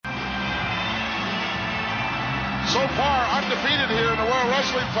So far, undefeated here in the World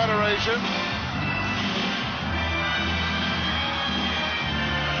Wrestling Federation.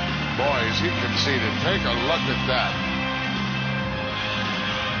 Boys, he conceded. Take a look at that.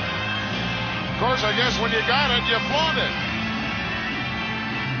 Of course, I guess when you got it, you flaunt it.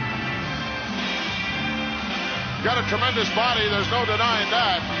 Got a tremendous body. There's no denying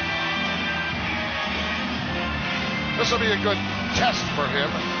that. This will be a good test for him.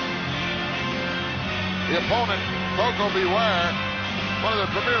 The opponent, Koko B. Ware, one of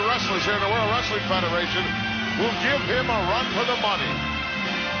the premier wrestlers here in the World Wrestling Federation, will give him a run for the money.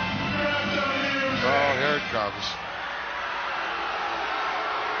 Oh, here it comes.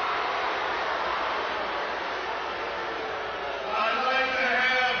 I'd like to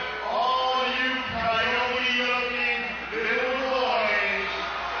have all you coyote-looking little boys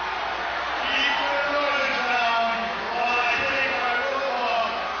keep their noise down while I take my robe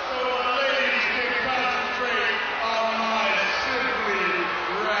off so the ladies can concentrate on my simply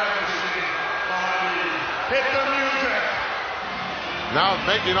ravishing body. Hit the music. Now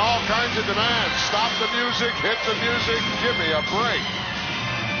making all kinds of demands. Stop the music, hit the music, give me a break.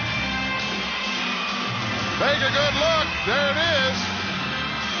 Take a good look. There it is.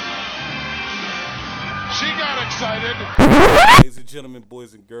 She got excited. Ladies and gentlemen,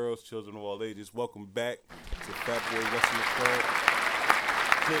 boys and girls, children of all ages, welcome back to Fat Boy Wrestling Club.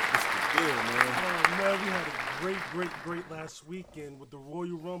 Clip, what's the deal, man? Oh, man, we had a great last weekend with the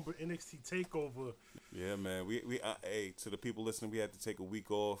Royal Rumble NXT TakeOver. Yeah, man. We hey, to the people listening, we had to take a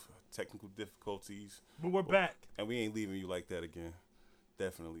week off, technical difficulties. But we're back. And we ain't leaving you like that again.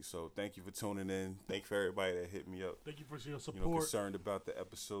 Definitely. So thank you for tuning in. Thank you for everybody that hit me up. Thank you for your support. You know, concerned about the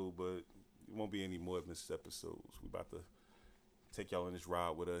episode, but it won't be any more of this episodes. We about to take y'all on this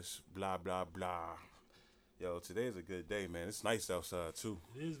ride with us. Blah, blah, blah. Yo, today's a good day, man. It's nice outside, too.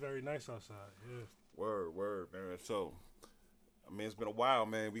 It is very nice outside, yeah. Word, man. So, I mean, it's been a while,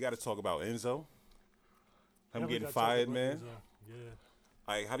 man. We got to talk about Enzo. Him getting fired, man. Enzo. Yeah.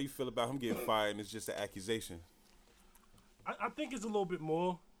 All right, how do you feel about him getting fired and it's just an accusation? I think it's a little bit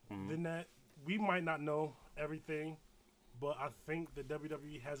more than that. We might not know everything, but I think the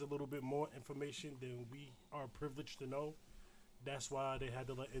WWE has a little bit more information than we are privileged to know. That's why they had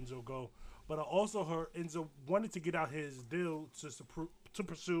to let Enzo go. But I also heard Enzo wanted to get out his deal to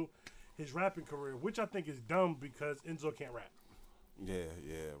pursue his rapping career, which I think is dumb because Enzo can't rap. Yeah.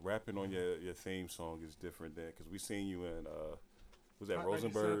 Rapping on your theme song is different than, because we seen you in, was that Hot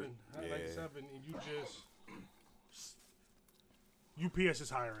Rosenberg? 97, Hot 97, and you just... UPS is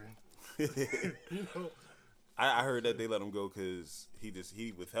hiring. You know? I heard that they let him go because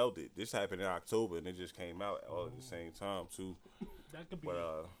he withheld it. This happened in October and it just came out all at the same time too. That could be.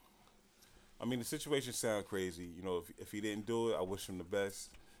 But I mean, the situation sounds crazy. You know, if he didn't do it, I wish him the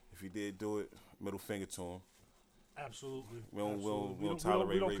best. If he did do it, middle finger to him. Absolutely. We don't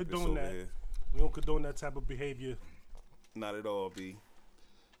tolerate rapists over here. We don't condone that type of behavior. Not at all, B.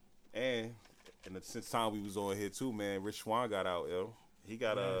 And since time we was on here too, man, Rich Swann got out, yo. He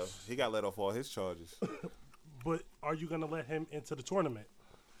got let off all his charges. But are you gonna let him into the tournament?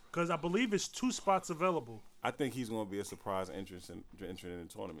 Because I believe it's 2 spots available. I think he's gonna be a surprise entrant in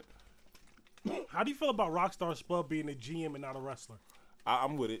the tournament. How do you feel about Rockstar Spud being a GM and not a wrestler?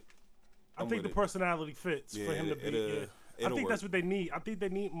 I'm with it. I think the personality fits for him to be. I think that's what they need. I think they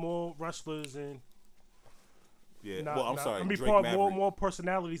need more wrestlers and. Yeah, sorry. I mean, Drake Maverick. more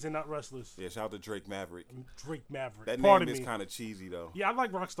personalities and not wrestlers. Yeah, shout out to Drake Maverick. Drake Maverick. That name is kind of cheesy though. Yeah, I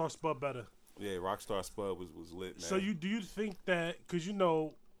like Rockstar Spud better. Yeah, Rockstar Spud was lit, man. So do you think that because you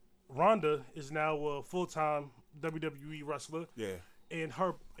know, Ronda is now a full-time WWE wrestler. Yeah.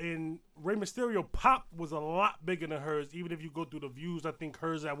 And Rey Mysterio pop was a lot bigger than hers. Even if you go through the views, I think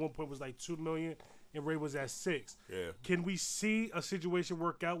hers at one point was like 2 million, and Rey was at 6. Yeah. Can we see a situation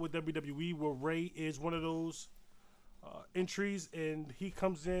work out with WWE where Rey is one of those entries and he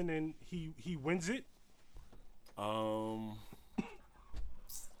comes in and he wins it?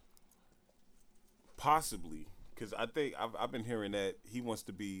 Possibly, because I think I've been hearing that he wants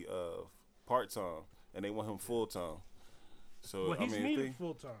to be part-time and they want him full-time. So well, he's I mean, needed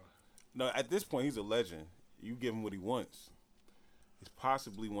full-time. No, at this point he's a legend. You give him what he wants. He's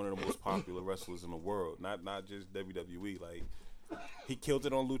possibly one of the most popular wrestlers in the world, not just WWE. Like, he killed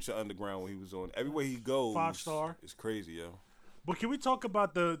it on Lucha Underground when he was on. Everywhere he goes, 5-star. It's crazy, yo. But can we talk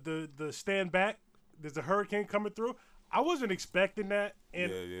about the stand back? There's a hurricane coming through. I wasn't expecting that,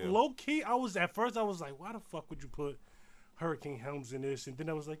 and low key, I was like, why the fuck would you put Hurricane Helms in this? And then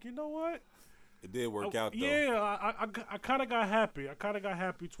I was like, you know what? It did work out, though. Yeah, I kind of got happy. I kind of got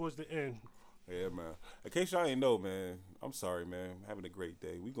happy towards the end. Yeah, man. In case y'all ain't know, man, I'm sorry, man. I'm having a great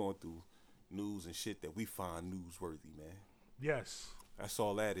day. We going through news and shit that we find newsworthy, man. Yes. That's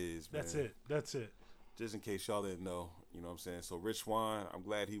all that is, man. That's it. Just in case y'all didn't know, you know what I'm saying? So Rich Swann, I'm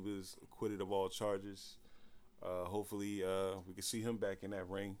glad he was acquitted of all charges. Hopefully we can see him back in that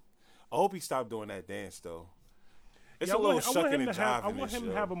ring. I hope he stopped doing that dance, though. It's a little shucking and jiving. I want him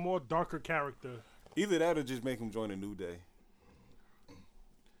to have a more darker character. Either that or just make him join a New Day.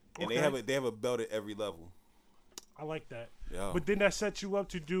 And Okay. they have a belt at every level. I like that. Yeah. But then that sets you up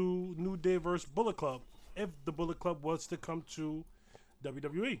to do New Day versus Bullet Club if the Bullet Club was to come to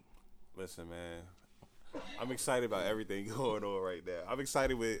WWE. Listen, man. I'm excited about everything going on right now. I'm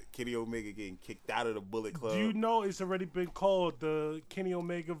excited with Kenny Omega getting kicked out of the Bullet Club. Do you know it's already been called the Kenny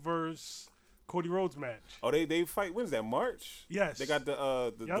Omega versus Cody Rhodes match? Oh, they fight. When's that? March? Yes. They got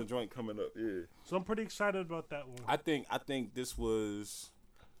the Yep. joint coming up. Yeah. So I'm pretty excited about that one. I think this was.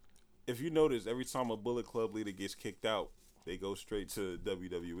 If you notice, every time a Bullet Club leader gets kicked out, they go straight to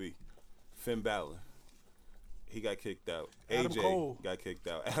WWE. Finn Balor, he got kicked out. Adam AJ Cole. got kicked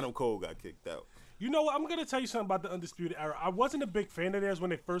out. Adam Cole got kicked out. You know what? I'm going to tell you something about the Undisputed Era. I wasn't a big fan of theirs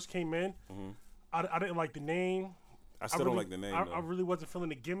when they first came in. I didn't like the name. I still don't like the name. I really wasn't feeling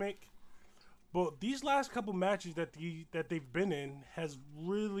the gimmick. But these last couple matches that they've been in has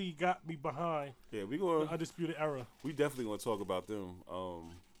really got me behind Yeah, we the going. Undisputed Era. We definitely gonna talk about them.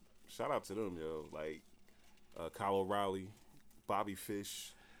 Shout out to them, yo. Like Kyle O'Reilly, Bobby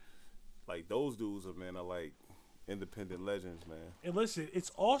Fish. Like those dudes are like independent legends, man. And listen,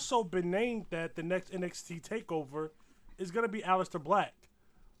 it's also been named that the next NXT takeover is gonna be Aleister Black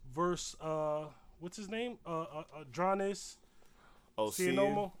versus what's his name? Adonis Oh,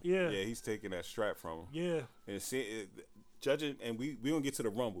 Cianomo. Yeah. Yeah, he's taking that strap from him. Yeah. And judging, and we gonna get to the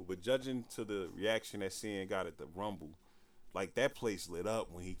Rumble, but judging to the reaction that Cien got at the Rumble, like that place lit up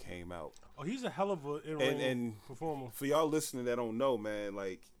when he came out. Oh, he's a hell of a in-ring And performer. for y'all listening that don't know, man,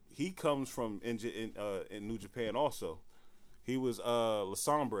 like he comes from in New Japan also. He was La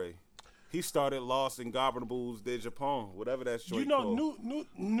Sombre. He started Lost and Governables de Japon, whatever that's joint You know, called.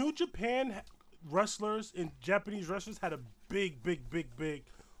 New Japan wrestlers and Japanese wrestlers had a big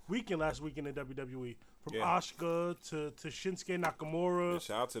weekend last weekend in WWE. From Yeah. Asuka to Shinsuke Nakamura. Yeah,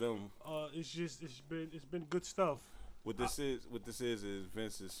 shout out to them. It's been good stuff. What this is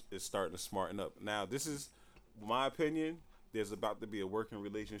Vince is starting to smarten up. Now, this is my opinion. There's about to be a working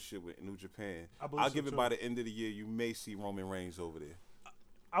relationship with New Japan. I believe I'll so, give it too. by the end of the year. You may see Roman Reigns over there.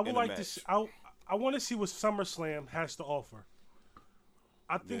 I would in a like to. match. See, I want to see what SummerSlam has to offer.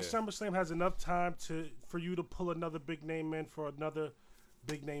 I think Yeah. SummerSlam has enough time for you to pull another big name in for another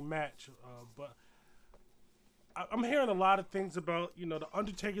big name match. But I'm hearing a lot of things about the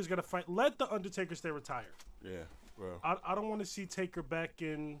Undertaker's gonna fight. Let the Undertaker stay retired. Yeah, bro. I don't want to see Taker back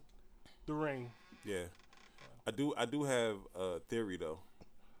in the ring. Yeah, I do have a theory though.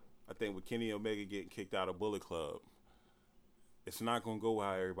 I think with Kenny Omega getting kicked out of Bullet Club, it's not gonna go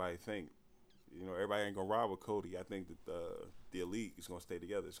how everybody think. Everybody ain't gonna ride with Cody. I think that the Elite is gonna stay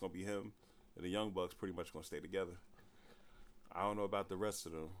together. It's gonna be him and the Young Bucks pretty much gonna stay together. I don't know about the rest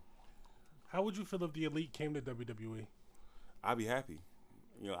of them. How would you feel if the Elite came to WWE? I'd be happy.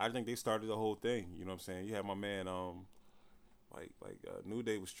 I think they started the whole thing. You know what I'm saying? You had my man, New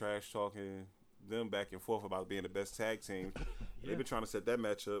Day was trash talking them back and forth about being the best tag team. They've been trying to set that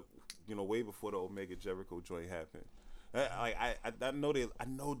match up, way before the Omega Jericho joint happened. I know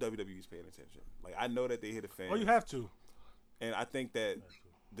WWE's paying attention. Like I know that they hit a fan. Oh, you have to. And I think that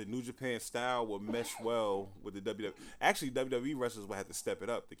the New Japan style will mesh well with the WWE. Actually, WWE wrestlers will have to step it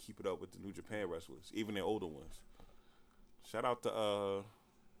up to keep it up with the New Japan wrestlers, even the older ones. Shout out to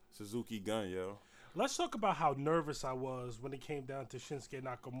Suzuki Gun, yo. Let's talk about how nervous I was when it came down to Shinsuke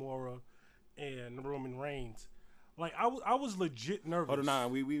Nakamura and Roman Reigns. Like I was legit nervous. Oh no,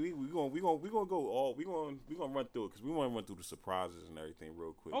 we gonna go all we gonna run through it because we want to run through the surprises and everything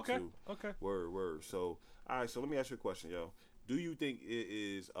real quick. Okay. Too. Okay. Word. So all right, so let me ask you a question, yo. Do you think it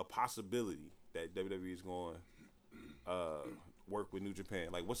is a possibility that WWE is going work with New Japan?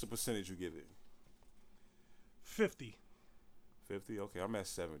 Like, what's the percentage you give it? 50. 50. Okay, I'm at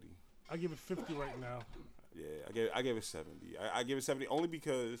 70. I give it 50 right now. Yeah, I gave it 70. I give it 70 only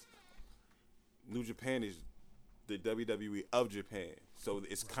because New Japan is the WWE of Japan, so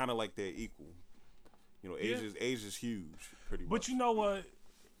it's kind of like they're equal. Asia's huge, pretty much. But you know what?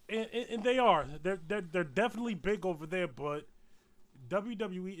 And they are. They're definitely big over there. But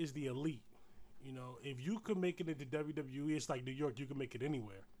WWE is the elite. If you could make it into WWE, it's like New York. You can make it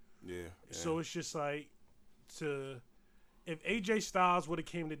anywhere. Yeah. So it's just like if AJ Styles would have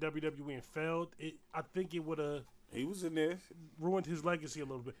came to WWE and failed, I think it would have He was in there. ruined his legacy a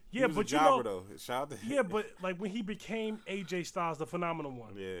little bit. He Yeah, was but a you jobber, know, though. Shout out to yeah, but like when he became AJ Styles, the phenomenal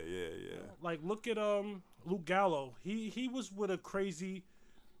one. yeah. Like look at Luke Gallo. He was with a crazy,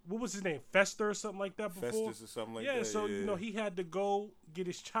 what was his name, Fester or something like that before. Festus or something like Yeah, that. so yeah. you know he had to go get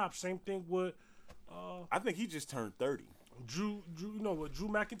his chops. Same thing with I think he just turned 30. Drew. You know what, Drew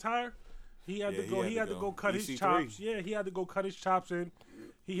McIntyre. He had Yeah, to go. He had to go cut his EC3. chops. Yeah, he had to go cut his chops, and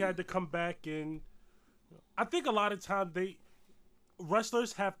he had to come back. And I think a lot of times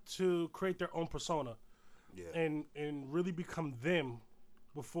wrestlers have to create their own persona, Yeah. and really become them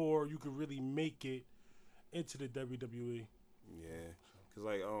before you can really make it into the WWE. Yeah, cause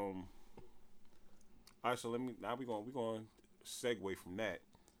like all right. So we going to segue from that.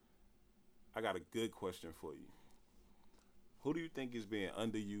 I got a good question for you. Who do you think is being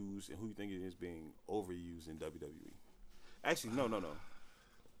underused and who you think is being overused in WWE? Actually, no.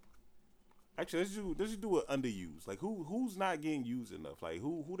 Actually, let's just do it underused. Like who's not getting used enough? Like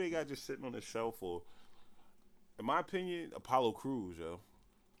who they got just sitting on the shelf for? In my opinion, Apollo Crews, yo.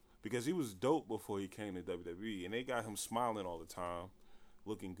 Because he was dope before he came to WWE, and they got him smiling all the time,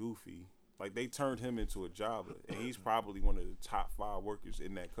 looking goofy. Like, they turned him into a jobber, and he's probably one of the top 5 workers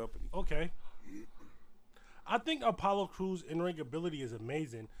in that company. Okay. I think Apollo Crews' in-ring ability is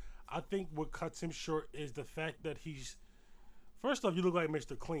amazing. I think what cuts him short is the fact that he's... First off, you look like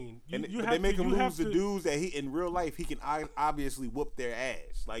Mr. Clean. But they make him lose the dudes that in real life, he can obviously whoop their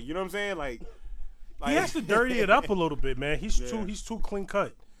ass. Like, you know what I'm saying? Like he has to dirty it up a little bit, man. He's Yeah. he's too clean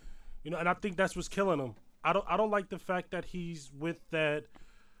cut. You know, and I think that's what's killing him. I don't like the fact that he's with that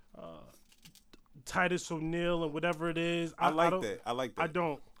Titus O'Neil and whatever it is. I like don't- that. I like that. I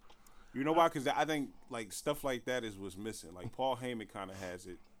don't. You know why? Because I think like stuff like that is what's missing. Like Paul Heyman kind of has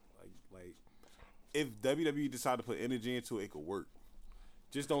it. Like if WWE decide to put energy into it, it could work.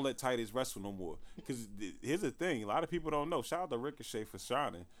 Just don't let Titus wrestle no more. Because here's the thing: a lot of people don't know. Shout out to Ricochet for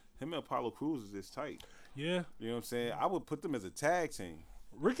shining. Him and Apollo Crews is this tight. Yeah. You know what I'm saying? I would put them as a tag team.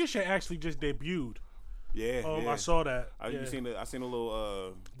 Ricochet actually just debuted. Yeah, yeah. I saw that. I Yeah. seen a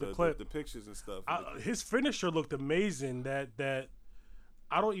little The clip. the pictures and stuff. His finisher looked amazing. That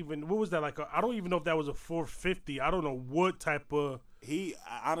I don't even, what was that like? I don't even know if that was a 450. I don't know what type of. He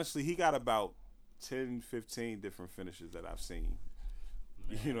honestly got about 10, 15 different finishes that I've seen.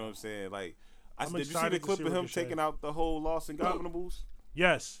 You know what I'm saying? Like, I'm did you see excited the to clip see of him Ricochet. taking out the whole Lost Ingovernables?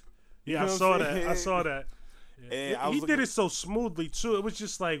 Yes. Yeah, You I know what saw I'm that. saying? I saw that. And I was He looking- did it so smoothly too. It was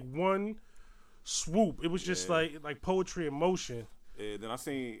just like one swoop. It was just Yeah. like poetry in motion. And then I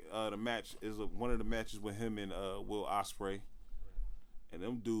seen the match is one of the matches with him and Will Ospreay, and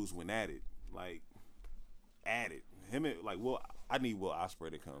them dudes went at it, like at it. Him and like Will, I need Will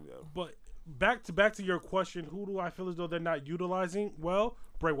Ospreay to come, yo. But back to your question, who do I feel as though they're not utilizing? Well,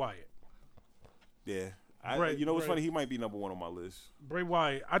 Bray Wyatt. Yeah, Bray- you know what's Bray- funny? He might be number 1 on my list. Bray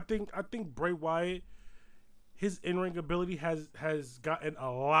Wyatt. I think Bray Wyatt, his in-ring ability has gotten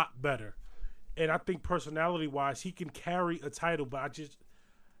a lot better. And I think personality-wise, he can carry a title, but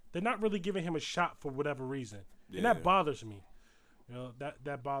they're not really giving him a shot for whatever reason. And Yeah. that bothers me. You know,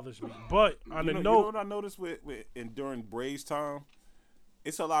 that bothers me. But on You the know note, what I noticed during Bray's time?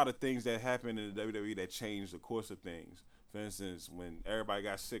 It's a lot of things that happened in the WWE that changed the course of things. For instance, when everybody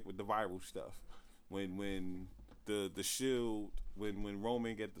got sick with the viral stuff, when the Shield, when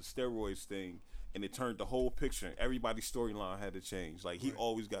Roman got the steroids thing, and it turned the whole picture, and everybody's storyline had to change. Like he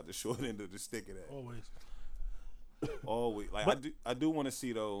always got the short end of the stick of that. always. Always. Like I do want to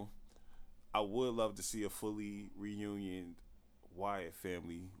see though. I would love to see a fully reunion Wyatt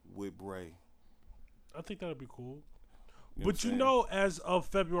family with Bray. I think that would be cool. You know what But I'm you saying? know, as of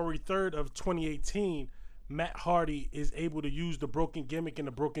February 3rd of 2018, Matt Hardy is able to use the broken gimmick in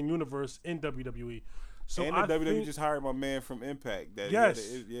the broken universe in WWE. So and I the WWE think, just hired my man from Impact. That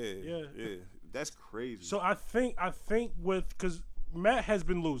Yes. yeah. That's crazy. So I think because Matt has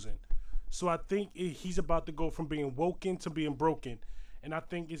been losing, so I think he's about to go from being woken to being broken, and I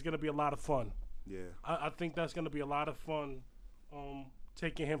think it's gonna be a lot of fun. yeah. I think that's gonna be a lot of fun,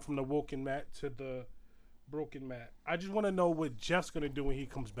 taking him from the woken Matt to the broken Matt. I just want to know what Jeff's gonna do when he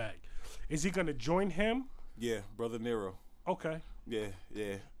comes back. Is he gonna join him? Yeah, brother Nero. Okay. Yeah.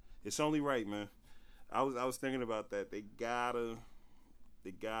 It's only right, man. I was thinking about that. They gotta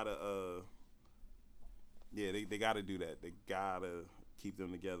they gotta do that. They gotta keep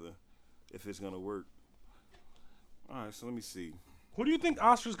them together if it's gonna work. All right, so let me see. Who do you think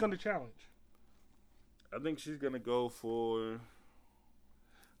Oscar's gonna challenge? I think she's gonna go for.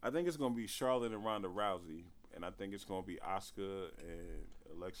 I think it's gonna be Charlotte and Ronda Rousey, and I think it's gonna be Asuka and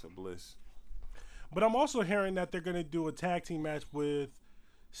Alexa Bliss. But I'm also hearing that they're gonna do a tag team match with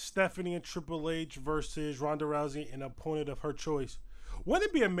Stephanie and Triple H versus Ronda Rousey, an opponent of her choice. Wouldn't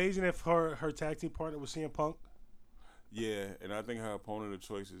it be amazing if her tag team partner was CM Punk? Yeah, and I think her opponent of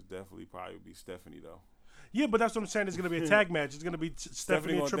choice is definitely probably be Stephanie though. Yeah, but that's what I'm saying. It's going to be a tag match. It's going to be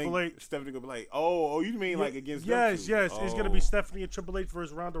Stephanie and Triple H. Stephanie gonna be like, oh, you mean like against them Yes, two? yes. Oh. It's going to be Stephanie and Triple H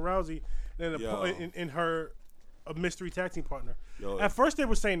versus Ronda Rousey and Yo. in her a mystery tag team partner. Yo. At first they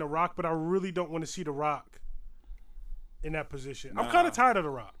were saying The Rock, but I really don't want to see The Rock in that position. I'm Nah. kind of tired of The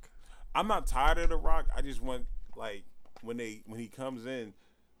Rock. I'm not tired of The Rock. I just want like when he comes in,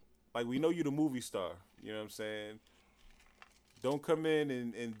 like we know you the movie star. You know what I'm saying? Don't come in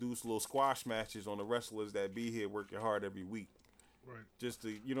and do some little squash matches on the wrestlers that be here working hard every week. Right. Just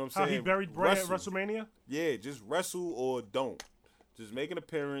to, you know what How I'm saying? he buried Bray at Wrestle. WrestleMania? Yeah, just wrestle or don't. Just make an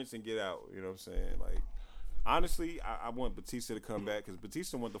appearance and get out. You know what I'm saying? Like, honestly, I want Batista to come back because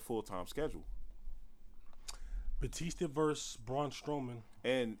Batista went the full-time schedule. Batista versus Braun Strowman.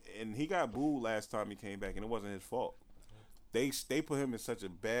 And he got booed last time he came back, and it wasn't his fault. They put him in such a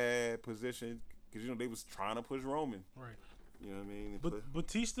bad position because, you know, they was trying to push Roman. Right. You know what I mean? But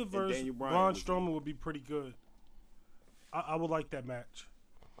Batista versus Daniel Bryan Braun was- Strowman would be pretty good. I would like that match.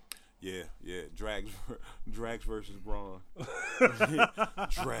 Yeah. Drax versus Braun.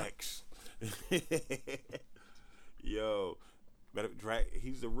 Drax. Yo.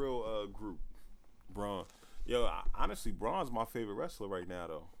 He's the real group. Braun. Yo, honestly, Braun's my favorite wrestler right now,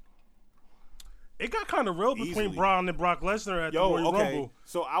 though. It got kind of real between Easily. Braun and Brock Lesnar at the Royal Rumble.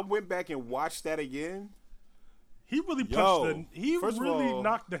 So I went back and watched that again. He really Yo, he first of really all-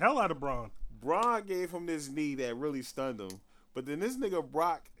 knocked the hell out of Braun. Braun gave him this knee that really stunned him. But then this nigga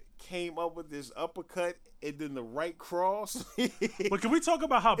Brock came up with this uppercut and then the right cross. But can we talk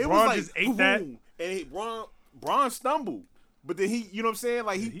about how It Braun was like, just ate that? boom, and Braun stumbled. But then he, you know what I'm saying?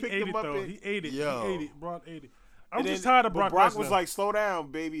 Like he He picked ate him it up though. and He ate it. Yo. He ate it. Braun ate it. I'm And just then- tired of but Brock Lesnar. was like, slow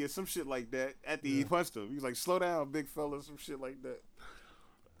down, baby, or some shit like that. After he punched him. He was like, slow down, big fella, some shit like that.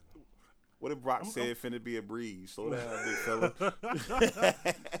 What if Brock said finna be a breeze? Slow down, big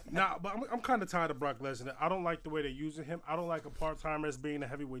fella. Nah, but I'm kind of tired of Brock Lesnar. I don't like the way they're using him. I don't like a part-timer as being a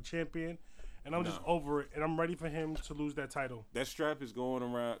heavyweight champion. And I'm just over it. And I'm ready for him to lose that title. That strap is going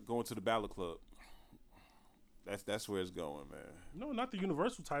to the Balor Club. That's where it's going, man. No, not the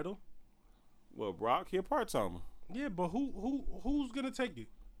Universal title. Well, Brock, he a part-timer. Yeah, but who's gonna take it?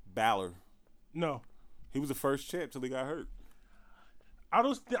 Balor. No, He was the first champ till he got hurt. I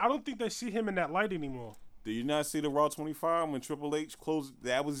don't think they see him in that light anymore. Did you not see the Raw 25 when Triple H closed?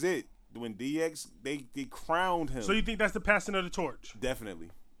 That was it. When DX, they crowned him. So you think that's the passing of the torch? Definitely.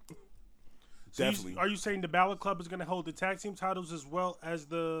 So Definitely. are you saying the Balor Club is going to hold the tag team titles as well as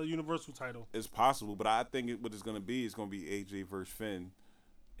the Universal title? It's possible, but I think what it's going to be is going to be AJ versus Finn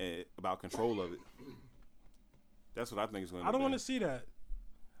and about control of it. That's what I think it's going to be. I don't want to see that.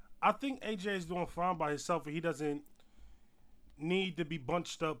 I think AJ is doing fine by himself, and he doesn't need to be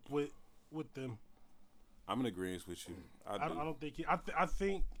bunched up with them. I'm in agreement with you. I don't think he. I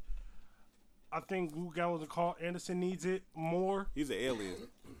think Luke Gallows and Carl Anderson needs it more. He's an alien.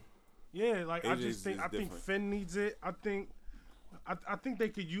 Yeah, like I AJ just think is I think different. Finn needs it. I think they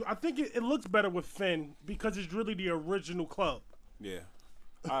could use. I think it looks better with Finn because it's really the original club Yeah.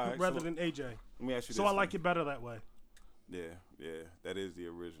 All right, rather so than AJ. let me ask you So this. I like it better that way. Yeah, that is the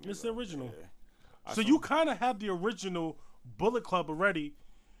original. It's the original. Yeah. So you kind of have the original Bullet Club already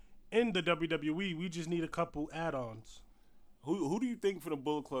in the WWE. We just need a couple add-ons. Who do you think for the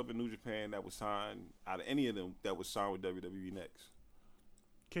Bullet Club in New Japan that was signed out of any of them that was signed with WWE next?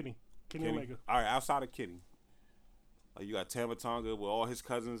 Kenny Kenny? Omega. All right, outside of Kenny. Like you got Tama Tonga with all his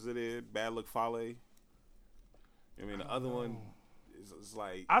cousins in it, Bad Luck Fale. I mean, the other one is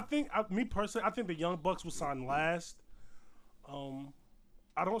like... I think, me personally, I think the Young Bucks will sign last.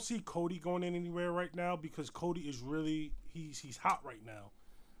 I don't see Cody going in anywhere right now because Cody is really he's hot right now.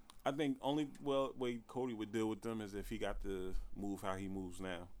 I think only way Cody would deal with them is if he got to move how he moves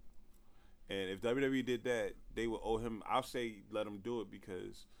now. And if WWE did that, they would owe him. I'll say let him do it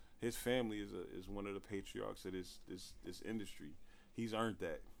because his family is one of the patriarchs of this industry. He's earned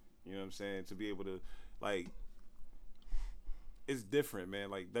that. You know what I'm saying? To be able to like, it's different,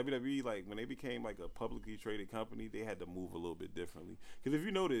 man. Like WWE, like when they became like a publicly traded company, they had to move a little bit differently. Because if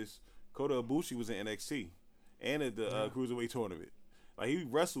you notice, Kota Ibushi was in NXT and at the Cruiserweight tournament. Like he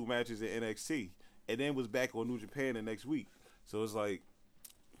wrestled matches in NXT and then was back on New Japan the next week. So it's like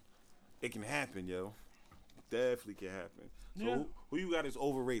it can happen, yo. Definitely can happen. So Yeah. who you got is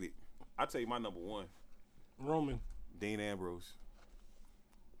overrated? I'll tell you my number one. Roman. Dean Ambrose.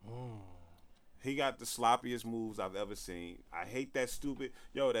 He got the sloppiest moves I've ever seen. I hate that stupid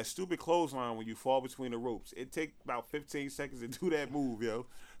clothesline when you fall between the ropes. It take about 15 seconds to do that move, yo.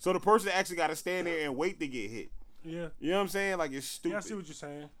 So the person actually got to stand there and wait to get hit. Yeah. You know what I'm saying? Like, it's stupid. Yeah, I see what you're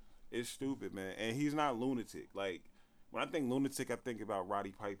saying. It's stupid, man. And he's not lunatic. Like, when I think lunatic, I think about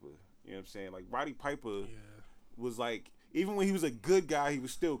Roddy Piper. You know what I'm saying? Like, Roddy Piper was like, even when he was a good guy, he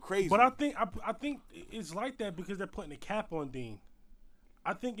was still crazy. But I think it's like that because they're putting a cap on Dean.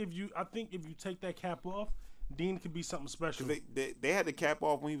 I think if you take that cap off, Dean could be something special. They had the cap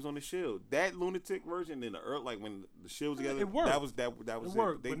off when he was on the Shield. That lunatic version in the earth, like when the Shield was together, it worked. That was it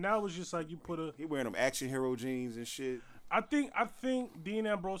worked. But now it's just like you put a. He wearing them action hero jeans and shit. I think Dean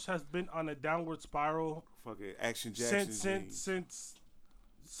Ambrose has been on a downward spiral. Fucking Action Jackson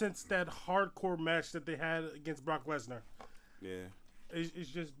since that hardcore match that they had against Brock Lesnar. Yeah. He's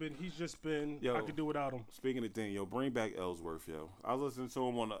just been. Yo, I could do without him. Speaking of thing, yo, bring back Ellsworth, yo. I was listening to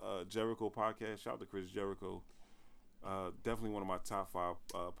him on the Jericho podcast. Shout out to Chris Jericho. Definitely one of my top 5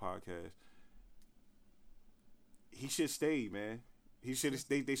 podcasts. He should stay, man. They should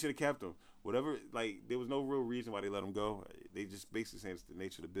have kept him. Whatever, like, there was no real reason why they let him go. They just basically saying it's the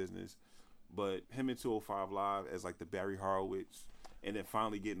nature of the business. But him in 205 Live as like the Barry Horowitz, and then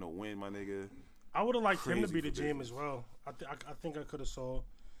finally getting a win, my nigga. I would have liked him to be the GM as well. I think I could have saw.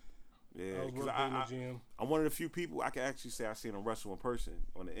 Yeah, because I'm one of the few people I can actually say I seen him wrestle in person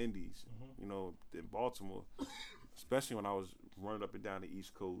on the Indies. You know, in Baltimore, especially when I was running up and down the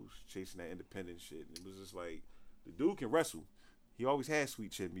East Coast chasing that independent shit. And it was just like, the dude can wrestle. He always had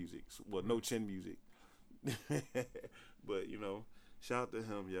sweet chin music. Well, no chin music. But, you know, shout out to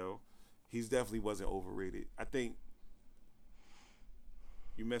him, yo. He's definitely wasn't overrated. I think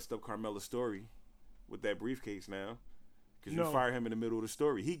you messed up Carmella's story with that briefcase now. Because you fired him in the middle of the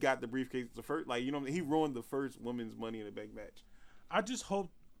story. He got the briefcase the first, like, you know, he ruined the first women's Money in the Bank match. I just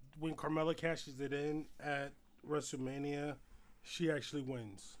hope when Carmella cashes it in at WrestleMania, she actually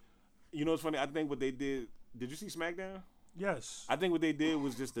wins. You know what's funny? I think what they did you see SmackDown? Yes. I think what they did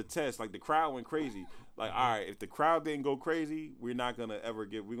was just a test. Like, the crowd went crazy. Like, all right, if the crowd didn't go crazy, we're not going to ever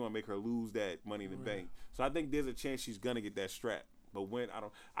we're going to make her lose that Money in the Bank. So I think there's a chance she's going to get that strap. But when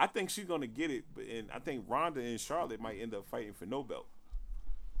I think she's gonna get it, and I think Ronda and Charlotte might end up fighting for no belt.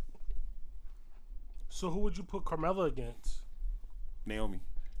 So who would you put Carmella against? Naomi.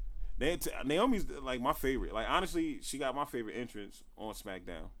 Naomi's like my favorite. Like, honestly, she got my favorite entrance on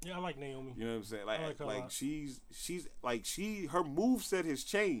SmackDown. Yeah, I like Naomi. You know what I'm saying? I like her a lot. she's her moveset has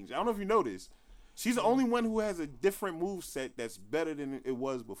changed. I don't know if you noticed. She's the only one who has a different moveset that's better than it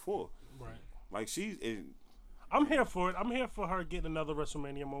was before. Right. Like, I'm here for it. I'm here for her getting another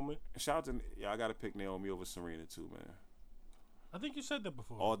WrestleMania moment. Shout out to I gotta pick Naomi over Serena too, man. I think you said that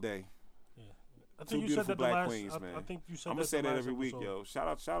before. All day. Yeah. I think Two you said beautiful that black last, queens, man. I think you said I'm that gonna say that every week, episode. yo. Shout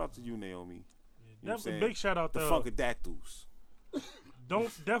out to you, Naomi. Yeah, big shout out to the her. Funkadactyls.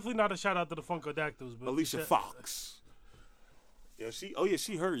 Definitely not a shout out to the Funkadactyls, but Alicia Fox. Yo, she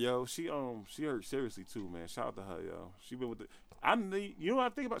hurt, yo. She hurt seriously too, man. Shout out to her, yo. She been with you know what I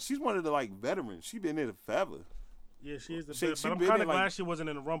think about? She's one of the like veterans. She been in it forever. Yeah, she is the best. But I'm kind of glad she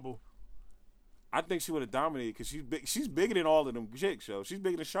wasn't in the Rumble. I think she would have dominated because she's big. She's bigger than all of them chicks, yo. She's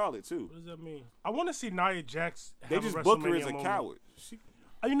bigger than Charlotte too. What does that mean? I want to see Nia Jax. They just book her as a coward.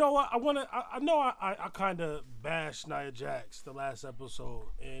 You know what? I know I kind of bashed Nia Jax the last episode,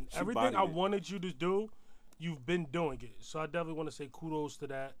 and everything I wanted you to do, you've been doing it. So I definitely want to say kudos to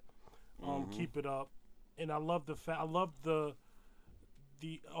that. Keep it up, and I love the fact. I love the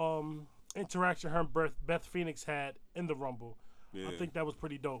interaction her and Beth Phoenix had in the Rumble. Yeah. I think that was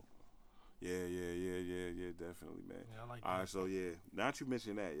pretty dope. Yeah, definitely, man. Yeah, I like all that. right, so yeah, now that you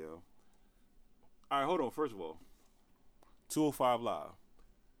mentioned that, yo. All right, hold on. First of all, 205 Live.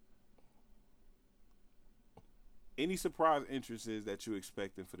 Any surprise entrances that you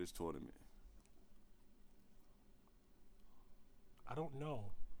expecting for this tournament? I don't know.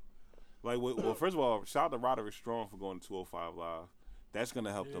 Like, well, first of all, shout out to Roderick Strong for going to 205 Live. That's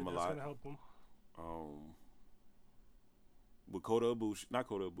gonna help them a lot. That's gonna help them. With not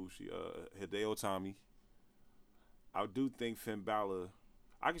Kota Ibushi, Hideo Itami. I do think Finn Balor,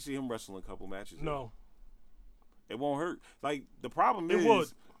 I can see him wrestling a couple matches. No. It won't hurt. Like, the problem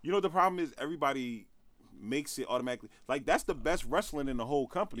is, you know, the problem is everybody makes it automatically. Like, that's the best wrestling in the whole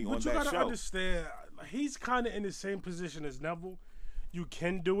company on that show. But you gotta understand, he's kind of in the same position as Neville. You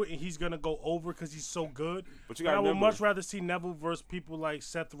can do it, and he's gonna go over because he's so good. But you gotta I would much rather see Neville versus people like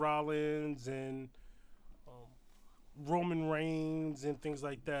Seth Rollins and Roman Reigns and things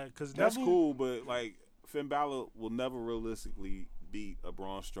like that. Because that's cool, but like Finn Balor will never realistically beat a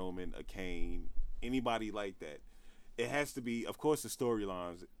Braun Strowman, a Kane, anybody like that. It has to be, of course, the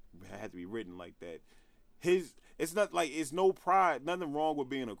storylines had to be written like that. It's not like it's no pride, nothing wrong with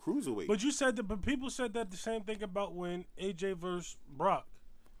being a cruiserweight. But you said that. But people said that the same thing about when AJ versus Brock.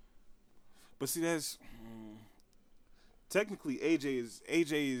 But see, that's technically AJ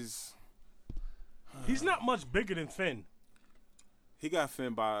is. He's not much bigger than Finn. He got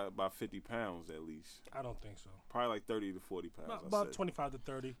Finn by 50 pounds at least. I don't think so. Probably like 30 to 40 pounds. About 25 to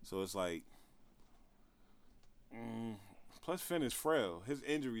 30. So it's like. Plus, Finn is frail. His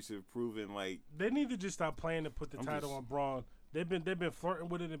injuries have proven like They need to just stop playing and put the title on Braun. They've been flirting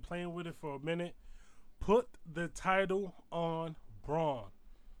with it and playing with it for a minute. Put the title on Braun.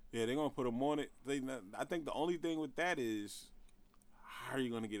 yeah, they're gonna put him on it. I think the only thing with that is how are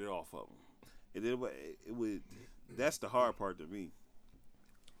you gonna get it off of him? It would. That's the hard part to me.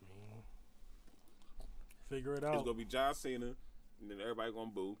 Figure it It's out. gonna be John Cena, and then everybody gonna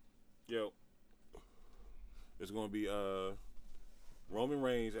boo. Yo, it's gonna be Roman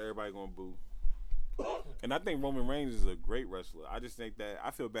Reigns. Everybody gonna boo. And I think Roman Reigns is a great wrestler. I just think that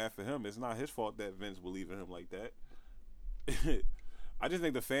I feel bad for him. It's not his fault that Vince believe in him like that. I just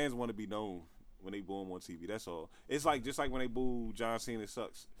think the fans want to be known when they boo him on TV. That's all. It's like just like when they boo John Cena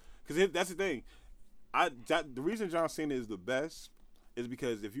sucks. Because that's the thing. The reason John Cena is the best is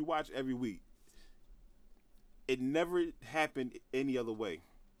because if you watch every week, it never happened any other way.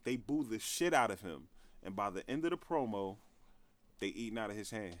 They boo the shit out of him, and by the end of the promo, they eating out of his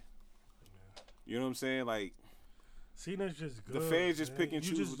hand. You know what I'm saying? Like Cena's just good. the fans just man. pick and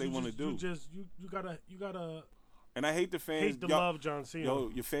choose what they want to do. You gotta And I hate the fans. hate to love John Cena. Yo,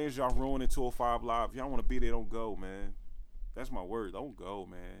 your fans, y'all ruining 205 Live. If y'all want to be there, don't go, man. That's my word. Don't go,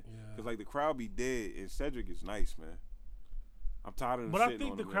 man. Yeah. Because, like, the crowd be dead, and Cedric is nice, man. I'm tired of them But shitting I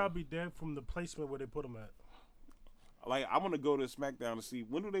think on the him, crowd man. be dead from the placement where they put him at. Like, I want to go to SmackDown to see,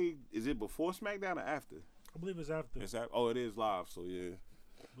 when do they, is it before SmackDown or after? I believe it's after. Is that, oh, it is live, so yeah.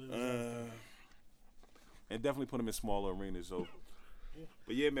 I believe it's after. And definitely put them in smaller arenas, so.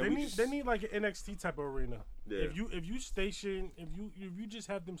 But yeah, man, They need like an NXT type of arena. Yeah. If you just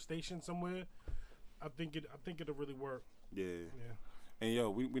have them stationed somewhere, I think it'll really work. Yeah. Yeah. And yo,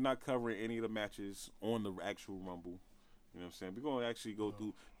 we're not covering any of the matches on the actual Rumble. You know what I'm saying? We're gonna actually go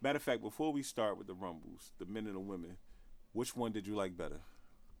through. Matter of fact, before we start with the Rumbles, the men and the women, which one did you like better?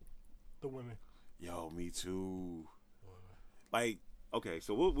 The women. Yo, me too. Like, okay,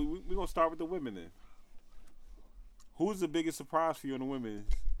 so we're gonna start with the women then. Who's the biggest surprise for you in the women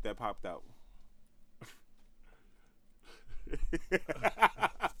that popped out?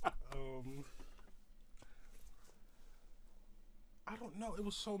 I don't know. It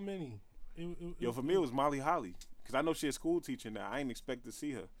was so many. Yo, for me, it was Molly Holly. Because I know she's a school teacher now. I ain't expect to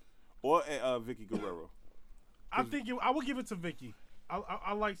see her. Or Vicky Guerrero. I think I would give it to Vicky.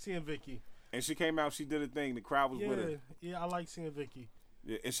 I like seeing Vicky. And she came out, she did a thing. The crowd was with her. Yeah, I like seeing Vicky.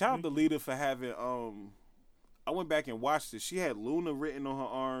 Yeah, and shout out to Lita for having I went back and watched it. She had Luna written on her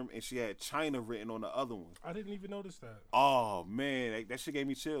arm and she had China written on the other one. I didn't even notice that. Oh man, that shit gave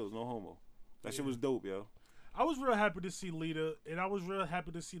me chills, no homo. That shit was dope, yo. I was real happy to see Lita, and I was real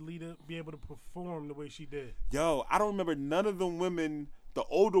happy to see Lita be able to perform the way she did. Yo, I don't remember none of them women, the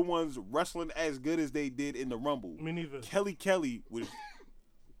older ones, wrestling as good as they did in the Rumble. Me neither. Kelly was.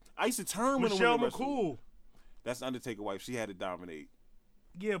 I used to turn when Michelle the women wrestled. McCool. That's Undertaker wife. She had to dominate.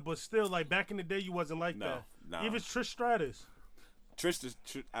 Yeah, but still, like back in the day, you wasn't like that. Nah. Even Trish Stratus.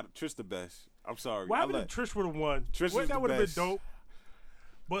 Trish the best. I'm sorry. Why happened if Trish would have won? Trish is That the would have been best. dope.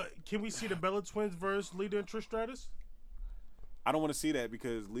 But can we see the Bella Twins versus Lita and Trish Stratus? I don't want to see that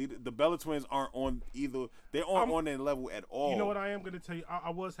because the Bella Twins aren't on either. They aren't on their level at all. You know what I am going to tell you? I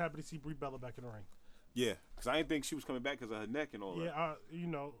was happy to see Brie Bella back in the ring. Yeah, because I didn't think she was coming back because of her neck and all that.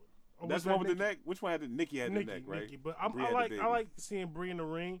 Yeah, That's the one with the neck. Which one had the Nikki had the neck, right? Nikki. But Brie I had the like baby. seeing Brie in the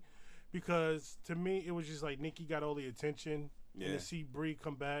ring because to me it was just like Nikki got all the attention, Yeah. and to see Brie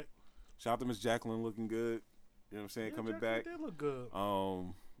come back. Shout out to Miss Jacqueline looking good. You know what I'm saying? Yeah, Coming Jacqueline back. did look good.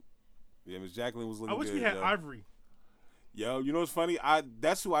 Yeah, Miss Jacqueline was looking I good. wish we had yo. Ivory. Yo, you know what's funny?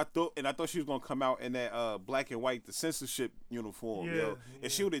 That's who I thought, and I thought she was gonna come out in that black and white, the censorship uniform, yo. Yeah.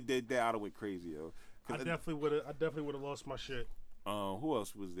 If she would have did that, I'd have went crazy, yo. I definitely would have lost my shit. Who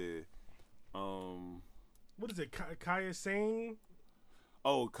else was there? What is it? Kaya Sane?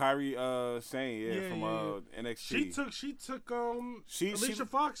 Oh, Kyrie Sane, from NXT. She took she- Alicia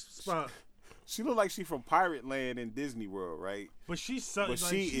Fox spot. She looked like she from Pirate Land in Disney World, right? But she's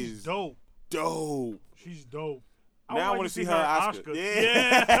is dope. Dope. She's dope. Now I want to see her at Oscar.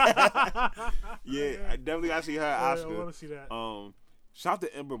 Yeah. Yeah, I definitely got to see her at I Oscar. want to see that. Shout out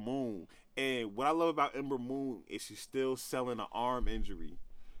to Ember Moon. And what I love about Ember Moon is she's still selling an arm injury.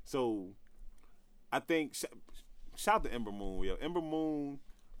 So I think shout out to Ember Moon, yo. Ember Moon,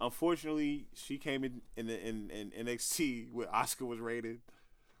 Unfortunately, she came in NXT where Asuka was rated.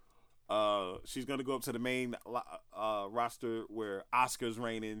 She's gonna go up to the main roster where Asuka's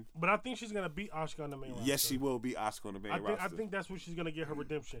reigning. But I think she's gonna beat Asuka on the main roster. Yes, she will beat Asuka on the main roster. I think that's where she's gonna get her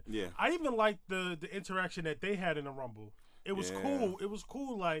redemption. Yeah. I even liked the interaction that they had in the Rumble. It was cool. It was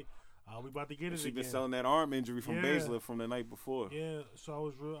cool. Like, we about to get it She's again. been selling that arm injury from Baszler from the night before. Yeah. So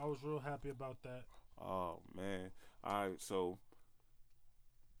I was real happy about that. Oh man! All right, so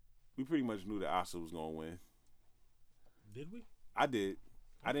we pretty much knew that Asuka was gonna win. Did we? I did.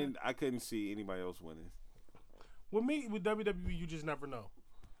 Okay. I couldn't see anybody else winning. With me, with WWE, you just never know.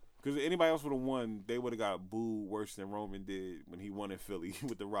 Because if anybody else would have won, they would have got booed worse than Roman did when he won in Philly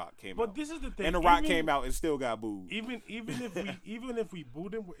with The Rock came out. But this is the thing. And The Rock came out and still got booed. Even if we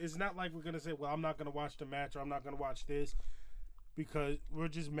booed him, it's not like we're gonna say, "Well, I'm not gonna watch the match" or "I'm not gonna watch this," because we're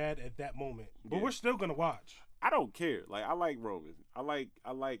just mad at that moment. But we're still gonna watch. I don't care. Like, I like Roman. I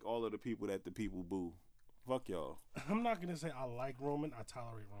like all of the people that the people boo. Fuck y'all. I'm not gonna say I like Roman. I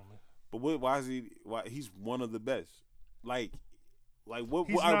tolerate Roman. But why is he? Why he's one of the best? Like what?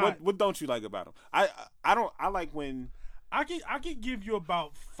 He's What don't you like about him? I don't. I like when I could give you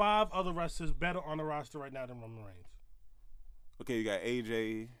about 5 other wrestlers better on the roster right now than Roman Reigns. Okay, you got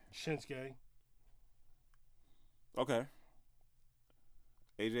AJ, Shinsuke. Okay.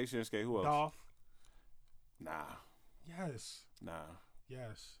 AJ, Shinsuke. Who else? Dolph. Nah. Yes. Nah.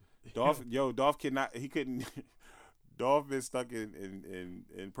 Yes. Dolph cannot. He couldn't. Dolph been stuck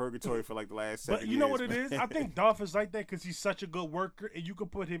in purgatory for like the last 7 years. But you know what it is? I think Dolph is like that because he's such a good worker, and you can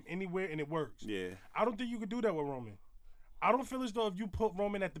put him anywhere and it works. Yeah. I don't think you could do that with Roman. I don't feel as though if you put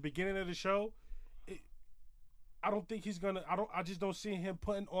Roman at the beginning of the show, I don't think he's gonna. I just don't see him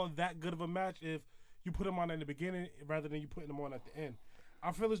putting on that good of a match if you put him on in the beginning rather than you putting him on at the end.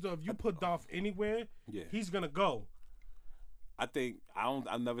 I feel as though if you put Dolph anywhere, he's gonna go.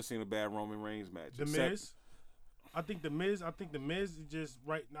 I've never seen a bad Roman Reigns match. The Miz. I think the Miz is just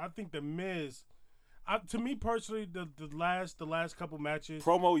right. I think the Miz. To me personally, the last couple matches.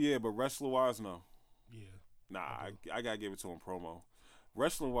 Promo, yeah, but wrestler wise, no. Yeah. Nah, I gotta give it to him promo.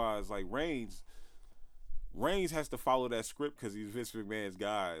 Wrestling wise, like Reigns has to follow that script because he's Vince McMahon's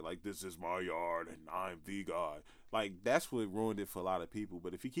guy. Like, this is my yard and I'm the guy. Like, that's what ruined it for a lot of people.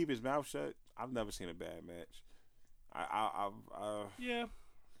 But if he keep his mouth shut, I've never seen a bad match. Yeah.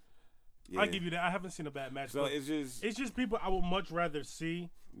 I give you that. I haven't seen a bad match. So it's just people I would much rather see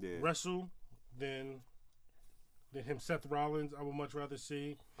wrestle than him. Seth Rollins, I would much rather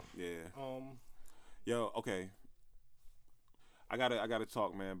see. Yeah. Yo, okay. I gotta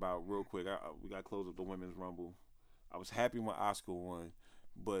talk, man, about real quick. We gotta close up the women's rumble. I was happy when Asuka won,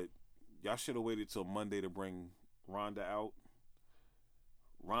 but y'all should have waited till Monday to bring Ronda out.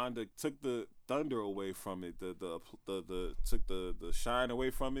 Ronda took the thunder away from it, took the shine away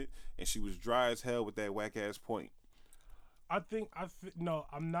from it, and she was dry as hell with that whack ass point. No,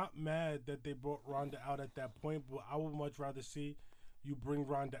 I'm not mad that they brought Ronda out at that point, but I would much rather see you bring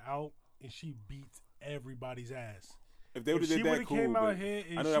Ronda out and she beats everybody's ass. If they would have did that, cool. Came out here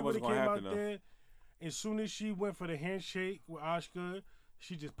and I know that wasn't gonna happen though. There, as soon as she went for the handshake with Asuka,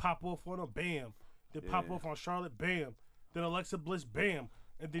 she just pop off on her, bam. Then pop off on Charlotte, bam. Then Alexa Bliss, bam.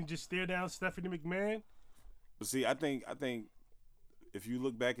 And then just stare down Stephanie McMahon. But see, I think if you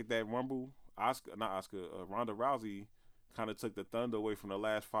look back at that Rumble, Ronda Rousey kind of took the thunder away from the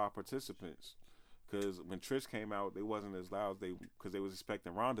last 5 participants. Because when Trish came out, they wasn't as loud because they was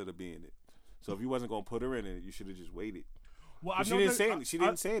expecting Ronda to be in it. So if you wasn't gonna put her in it, you should have just waited. Well, she didn't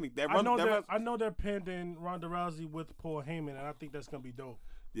say anything. I know they're pending Ronda Rousey with Paul Heyman, and I think that's gonna be dope.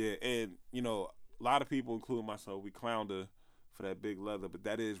 Yeah, and a lot of people, including myself, we clowned her for that big leather, but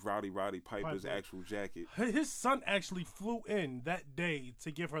that is Roddy Piper's actual jacket. His son actually flew in that day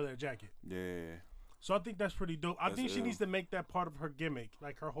to give her that jacket. Yeah. So I think that's pretty dope. I think she needs to make that part of her gimmick,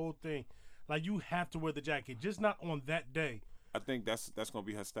 like her whole thing. Like, you have to wear the jacket, just not on that day. I think that's gonna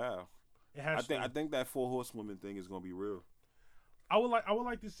be her style. It has I think that 4 horsewomen thing is gonna be real. I would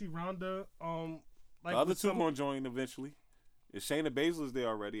like to see Ronda. The other two gonna join eventually. If Shayna Baszler's there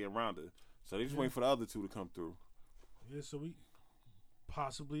already and Ronda, so they just waiting for the other two to come through. Yeah, so we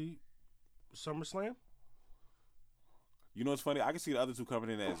possibly SummerSlam. You know what's funny? I can see the other two coming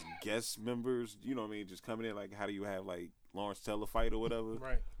in as guest members. You know what I mean? Just coming in like, how do you have like Lawrence Taylor fight or whatever,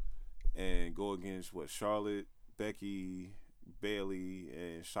 right? And go against Charlotte, Becky, Bayley,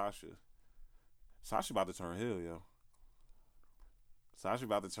 and Sasha. Sasha about to turn heel, yo. Sasha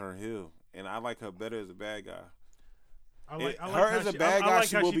about to turn heel, and I like her better as a bad guy. I like her as a bad guy.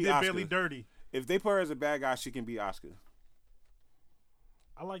 She will be Asuka. Bayley dirty. If they put her as a bad guy, she can be Asuka.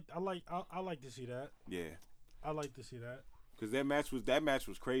 I like to see that. Yeah, I like to see that. Because that match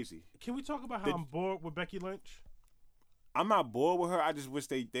was crazy. Can we talk about how I'm bored with Becky Lynch? I'm not bored with her. I just wish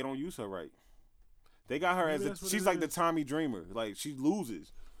they don't use her right. They got her Maybe as she's like the Tommy Dreamer. Like she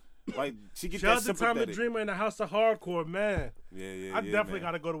loses. Like she gets Shout that out to Tommy sympathetic. Dreamer in the House of Hardcore, man. Yeah, I definitely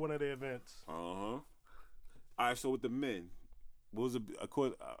got to go to one of their events. All right, so with the men, what was of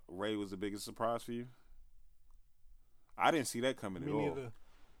course Ray was the biggest surprise for you? I didn't see that coming at all. Neither.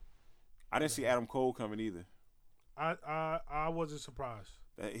 I didn't see Adam Cole coming either. I wasn't surprised.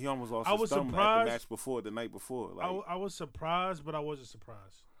 He almost lost I his was thumb at surprised. the match before, the night before. Like I was surprised, but I wasn't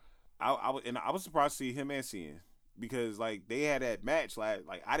surprised. I was surprised to see him and Cien because like they had that match. Like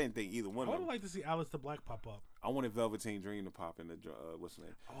I didn't think either one I of would them. like to see Aleister Black pop up. I wanted Velveteen Dream to pop in the what's the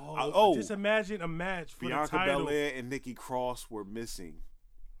name? Just imagine a match for Bianca the title. Belair and Nikki Cross were missing.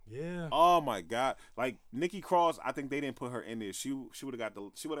 Yeah. Oh my God! Like Nikki Cross, I think they didn't put her in there. She would have got a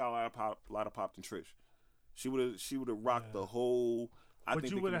lot of pop than Trish. She would have rocked the whole. But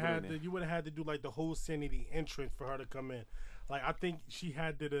you would have had to do like the whole Sanity entrance for her to come in. Like I think she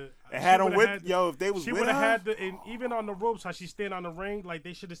had to. It had them with if they was she with would her. have had to, and even on the ropes, how she stand on the ring, like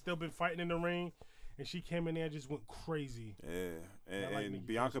they should have still been fighting in the ring, and she came in there and just went crazy. Yeah, and, like and Nikki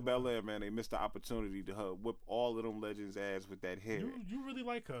Bianca Cross. Belair, man, they missed the opportunity to whip all of them legends' ass with that hair. You really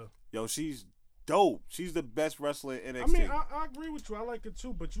like her? Yo, she's dope. She's the best wrestler in NXT. I mean, I agree with you. I like her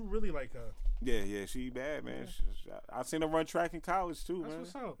too, but you really like her. Yeah, she bad, man. Yeah. I seen her run track in college too, That's man.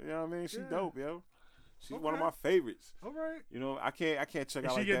 what's up. You know what I mean? She's Yeah. dope, yo. She's one of Okay. my favorites. All right. You know, I can't check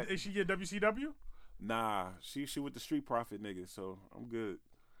out like that. Is she get WCW? Nah, she with the Street Profit nigga, so I'm good.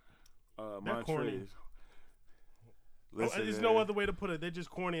 They're corny. Montrez. Listen, There's man, no other way to put it. They're just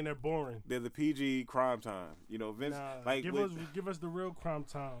corny and they're boring. they're the PG crime time. You know, Vince. Nah, like, give us the real crime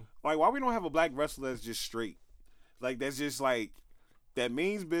time. like, why we don't have a black wrestler that's just straight? Like, that's just like that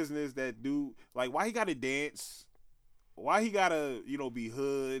means business. That dude, like, why he got to dance? Why he gotta, be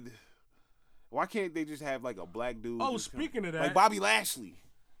hood? Why can't they just have like a black dude? Oh, just come- speaking of that, like Bobby Lashley.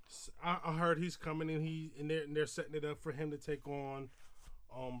 I heard he's coming and they're setting it up for him to take on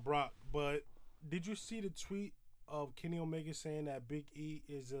Brock. But did you see the tweet of Kenny Omega saying that Big E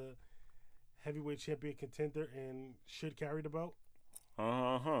is a heavyweight champion contender and should carry the belt?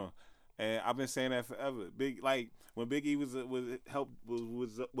 And I've been saying that forever. When Big E was helped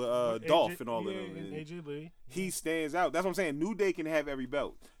with With Dolph AJ and all of them. and AJ Lee. He stands out. That's what I'm saying. New Day can have every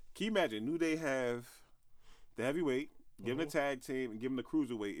belt. Can you imagine? New Day have the heavyweight, give them the tag team, and give them the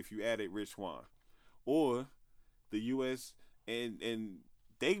cruiserweight if you added Rich Swann, or the U.S. and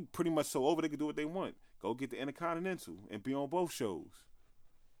they pretty much so over they can do what they want. Go get the Intercontinental and be on both shows.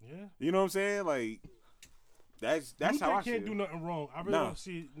 Yeah. You know what I'm saying? Like that's New how Day I see can't it. do nothing wrong. I really Nah. don't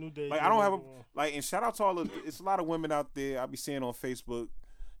see New Day. Like I don't have and shout out to all of it's a lot of women out there I be seeing on Facebook.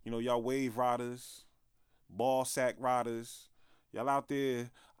 Y'all wave riders, ball sack riders. Y'all out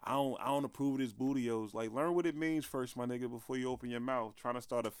there. I don't approve of this bootios. Like learn what it means first, my nigga, before you open your mouth. Trying to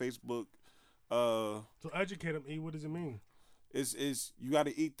start a Facebook. To educate them, what does it mean? It's you got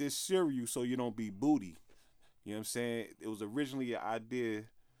to eat this cereal so you don't be booty. You know what I'm saying? It was originally an idea.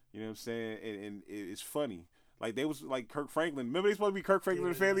 You know what I'm saying? And it's funny. Like they was like Kirk Franklin. Remember they supposed to be Kirk Franklin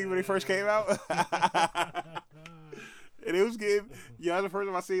and family when they first came out. And it was getting. The first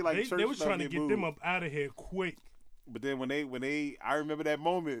time I see like church they was stuff trying to get booed. them up out of here quick. But then when they, I remember that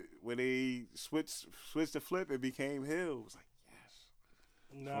moment when they switched the flip and became Hill. It was like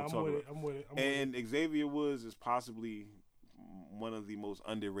yes. Nah, I'm with I'm with it. And Xavier Woods is possibly one of the most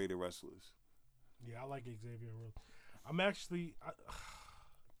underrated wrestlers. Yeah, I like Xavier Woods. I'm actually.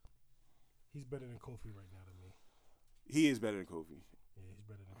 He's better than Kofi right now to me. He is better than Kofi. Yeah, he's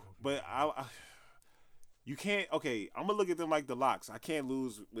better than Kofi. But you can't. Okay, I'm gonna look at them like the Locks. I can't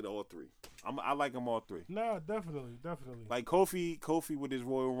lose with all three. I like them all three. Nah, definitely. Like Kofi with his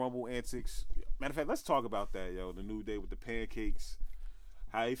Royal Rumble antics. Matter of fact, let's talk about that, yo. The New Day with the pancakes.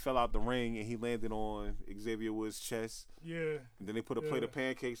 How he fell out the ring and he landed on Xavier Woods' chest. Yeah. And then they put a plate of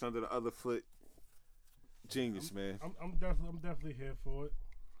pancakes under the other foot. Genius, man. I'm definitely here for it.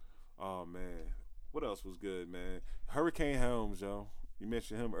 Oh man, what else was good, man? Hurricane Helms, yo. You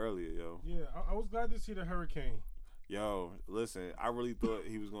mentioned him earlier, yo. Yeah, I was glad to see the Hurricane. Yo, listen, I really thought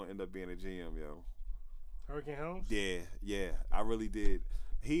he was gonna end up being a GM, yo. Hurricane Helms? Yeah, I really did.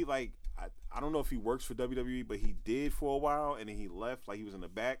 He I don't know if he works for WWE, but he did for a while, and then he left, like he was in the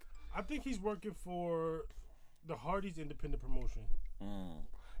back. I think he's working for the Hardys independent promotion.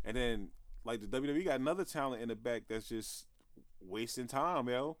 And then like the WWE got another talent in the back that's just wasting time,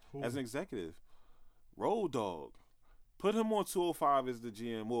 yo. Who? As an executive, Road Dogg. Put him on 205 as the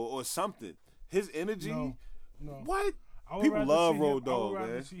GM or something. His energy. No. What? I would People rather love see Road him- I Dogg, would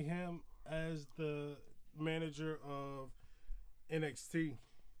rather man. see him as the manager of NXT.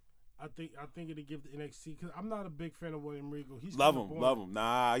 I think it'll give the NXT because I'm not a big fan of William Regal. He's Love kinda him. boring.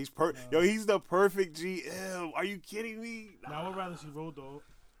 Nah, he's Yo, he's the perfect GM. Are you kidding me? Nah, I would rather see Road Dogg.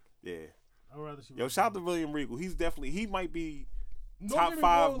 Yeah. I would rather see. Yo, Road shout out Dogg. to William Regal. He might be Don't top get me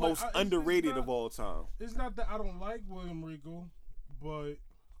 5 wrong, like, most it's underrated not- of all time. It's not that I don't like William Regal, but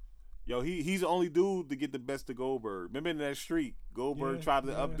Yo, he's the only dude to get the best of Goldberg. Remember in that streak, Goldberg Yeah, tried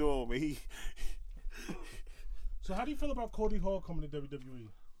to yeah. updo him, and he so how do you feel about Cody Hall coming to WWE?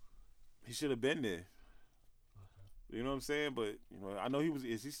 he should have been there. You know what I'm saying? But I know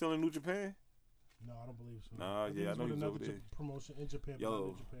is he still in New Japan? No, I don't believe so. Nah, think yeah, I he's know with he's another over there. promotion in Japan. But Yo, not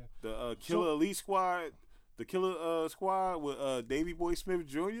in Japan. the Killer Elite Squad, the Killer Squad with Davey Boy Smith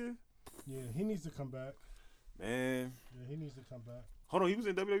Jr. Yeah, he needs to come back. Man, Yeah, he needs to come back. hold on, he was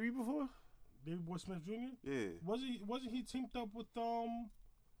in WWE before? David Boy Smith Jr. Yeah. Wasn't he teamed up with Oh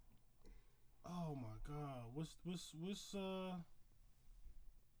my God, what's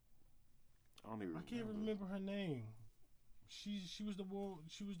I don't even I can't remember her name. She was the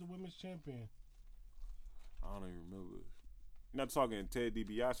women's champion. I don't even remember. You're not talking Ted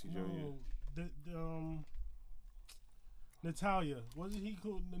DiBiase Jr. No, the Natalia. Wasn't he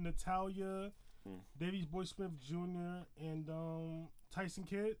called Natalia? Davies Boy Smith Jr. and Tyson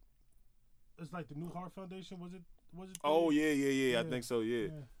Kidd. It's like the New Heart Foundation. Was it? Oh yeah. Yeah. I think so. Yeah.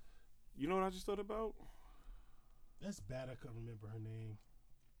 Yeah. You know what I just thought about? That's bad. I couldn't remember her name.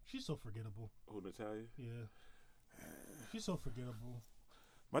 She's so forgettable. Oh, Natalia. Yeah. She's so forgettable.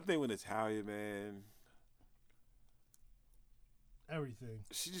 My thing with Natalia, man, Everything.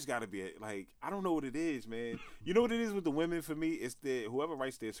 she just got to be like, I don't know what it is, man. You know what it is with the women for me? It's whoever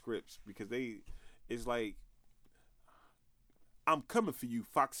writes their scripts, because it's like, I'm coming for you,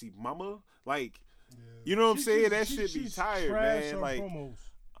 Foxy Mama. Like, Yeah. you know what I'm She's saying? just- That she- shit be she's tired, trash man. on Like, promos.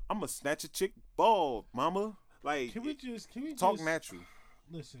 I'm going to snatch a chick ball, Mama. Like, Can we talk just natural.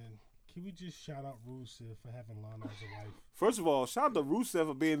 listen? Can we just shout out Rusev for having Lana as a wife? First of all, shout out to Rusev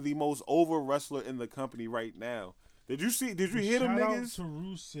for being the most over wrestler in the company right now. Did you hear them Shout out niggas? to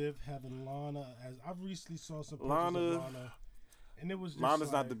Rusev having Lana as I recently saw some pictures Lana- of Lana, and it was just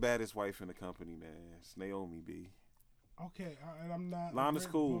Lana's not like, the baddest wife in the company, man. It's Naomi B. Okay, and I'm not. Lana's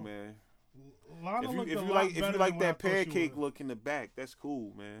very- cool, well, man. Lana If looked a you lot like better than what I that thought she pancake would. look in the back, that's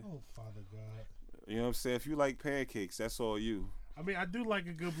cool, man. Oh, Father God. You know what I'm saying? If you like pancakes, that's all you. I mean, I do like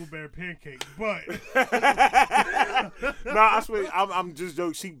a good blueberry pancake, but Nah, I swear, I'm just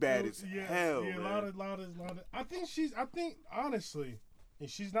joking. She bad as hell, yeah, man. Lana. I think honestly, and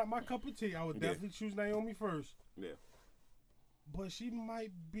she's not my cup of tea. I would Yeah. definitely choose Naomi first, Yeah. but she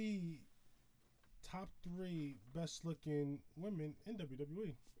might be top 3 best looking women in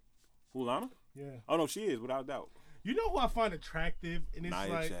WWE. Who, Lana? Yeah, Oh, no, she is, without doubt. you know who I find attractive, and it's Nia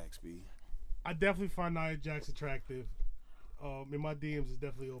like Jax, B. I definitely find Nia Jax attractive. And my DMs is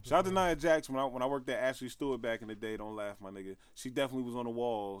definitely open. Shout out to for her. Nia Jax. When I worked at Ashley Stewart back in the day, don't laugh, my nigga. She definitely was on the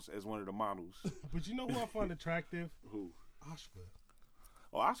walls as one of the models. But you know who I find attractive? Who? Asuka.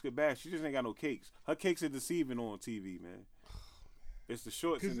 Oh, Oscar Bash. She just ain't got no cakes. Her cakes are deceiving on TV, man. It's the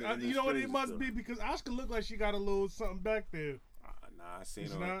shorts. Because And the you know what it strings must and be, stuff. because Asuka looked like she got a little something back there. Nah, I seen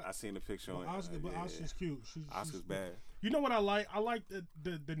It's her. not- I seen the picture on. But yeah. Asuka's cute. Oscar's bad. You know what I like? I like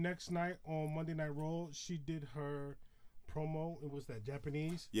the next night on Monday Night Raw, she did her promo. It was that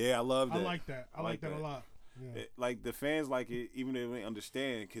Japanese. Yeah, I love that. I like that. I like that a lot. Yeah. Like the fans like it, even if they don't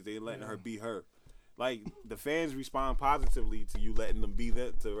understand, because they letting her be her. Like the fans respond positively to you letting them be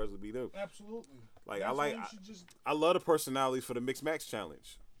that, to the rest of be them. Absolutely. Like That's I like, why you should just. I love the personalities for the Mixed Match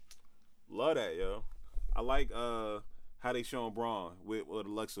Challenge. Love that, yo. I like how they showing Braun with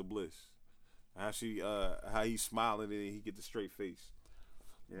Alexa Bliss. How how he's smiling and he get the straight face.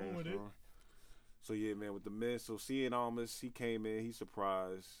 Yeah, I'm with it. So yeah, man, with the men. So seeing Almas, he came in, he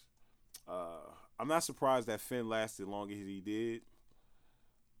surprised. I'm not surprised that Finn lasted longer as he did.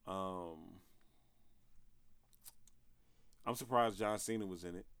 I'm surprised John Cena was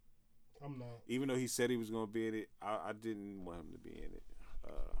in it. I'm not. Even though he said he was going to be in it, I didn't want him to be in it.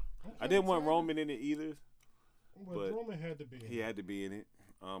 I'm I didn't want kinda Roman in it either. But Roman had to be. He had to be in it.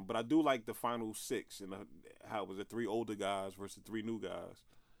 But I do like the final 6 and how it was the 3 older guys versus 3 new guys.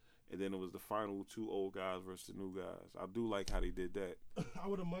 And then it was the final 2 old guys versus the new guys. I do like how they did that. I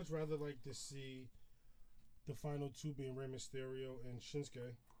would have much rather liked to see the final 2 being Rey Mysterio and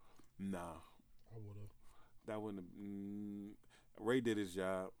Shinsuke. Nah. I would have. That wouldn't have... Ray did his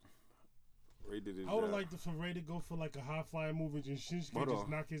job. I would have liked for Ray to go for like a high flying move and Shinsuke Hold just on.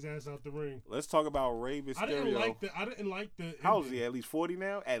 knock his ass out the ring. Let's talk about Rey Mysterio. I didn't like the. How old is he? At least 40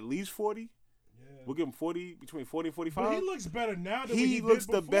 now? At least 40? Yeah. We'll give him 40, between 40 and 45? But he looks better now than He when he looks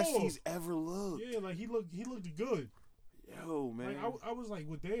did the best before. he's ever looked. Yeah, like he looked good. Yo, man. Like, I was like,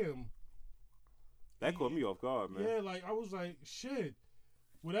 well, damn. That caught me off guard, man. Yeah, like, I was like, shit.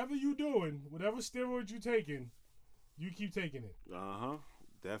 Whatever you doing, whatever steroid you taking, you keep taking it. Uh-huh.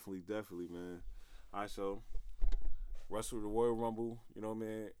 Definitely, man. All right, so Wrestle the Royal Rumble, you know what I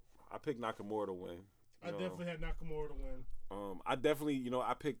mean? I picked Nakamura to win. I definitely had Nakamura to win. I definitely,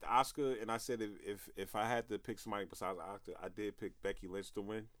 I picked Asuka, and I said if I had to pick somebody besides Asuka, I did pick Becky Lynch to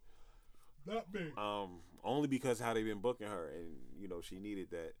win. Not big. Only because how they've been booking her, and she needed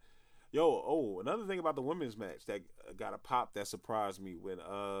that. Yo, another thing about the women's match that got a pop that surprised me when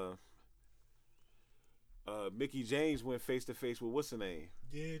Mickie James went face to face with what's her name?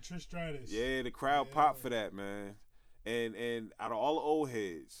 Yeah, Trish Stratus. Yeah, the crowd popped for that, man. And out of all the old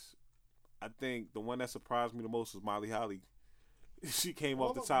heads, I think the one that surprised me the most was Molly Holly. She came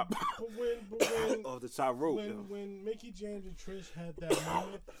off the top, off the top rope. When Mickie James and Trish had that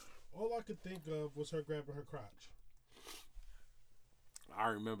moment, all I could think of was her grabbing her crotch. I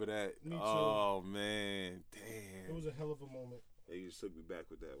remember that. Me too. Oh man, damn! It was a hell of a moment. They just took me back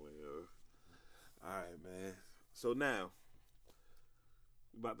with that one, yo. All right, man. So now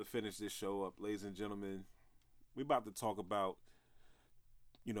we about to finish this show up, ladies and gentlemen. We about to talk about,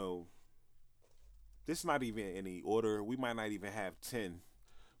 this is not even in any order. We might not even have 10,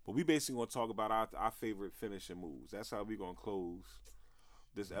 but we basically gonna talk about our favorite finishing moves. That's how we gonna close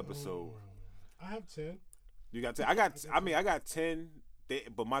this episode. I have 10. You got 10. I got 10.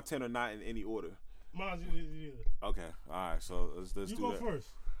 But my 10 are not in any order. Mine's either. Okay. All right. So let's do that. You go first.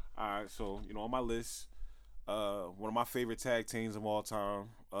 All right. So on my list, one of my favorite tag teams of all time,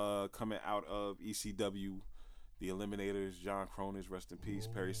 coming out of ECW, the Eliminators, John Cronus, rest in peace,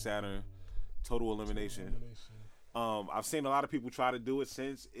 Perry Saturn, Total Elimination. I've seen a lot of people try to do it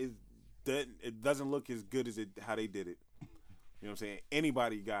since. It doesn't look as good as how they did it. You know what I'm saying?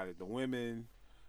 Anybody got it. The women,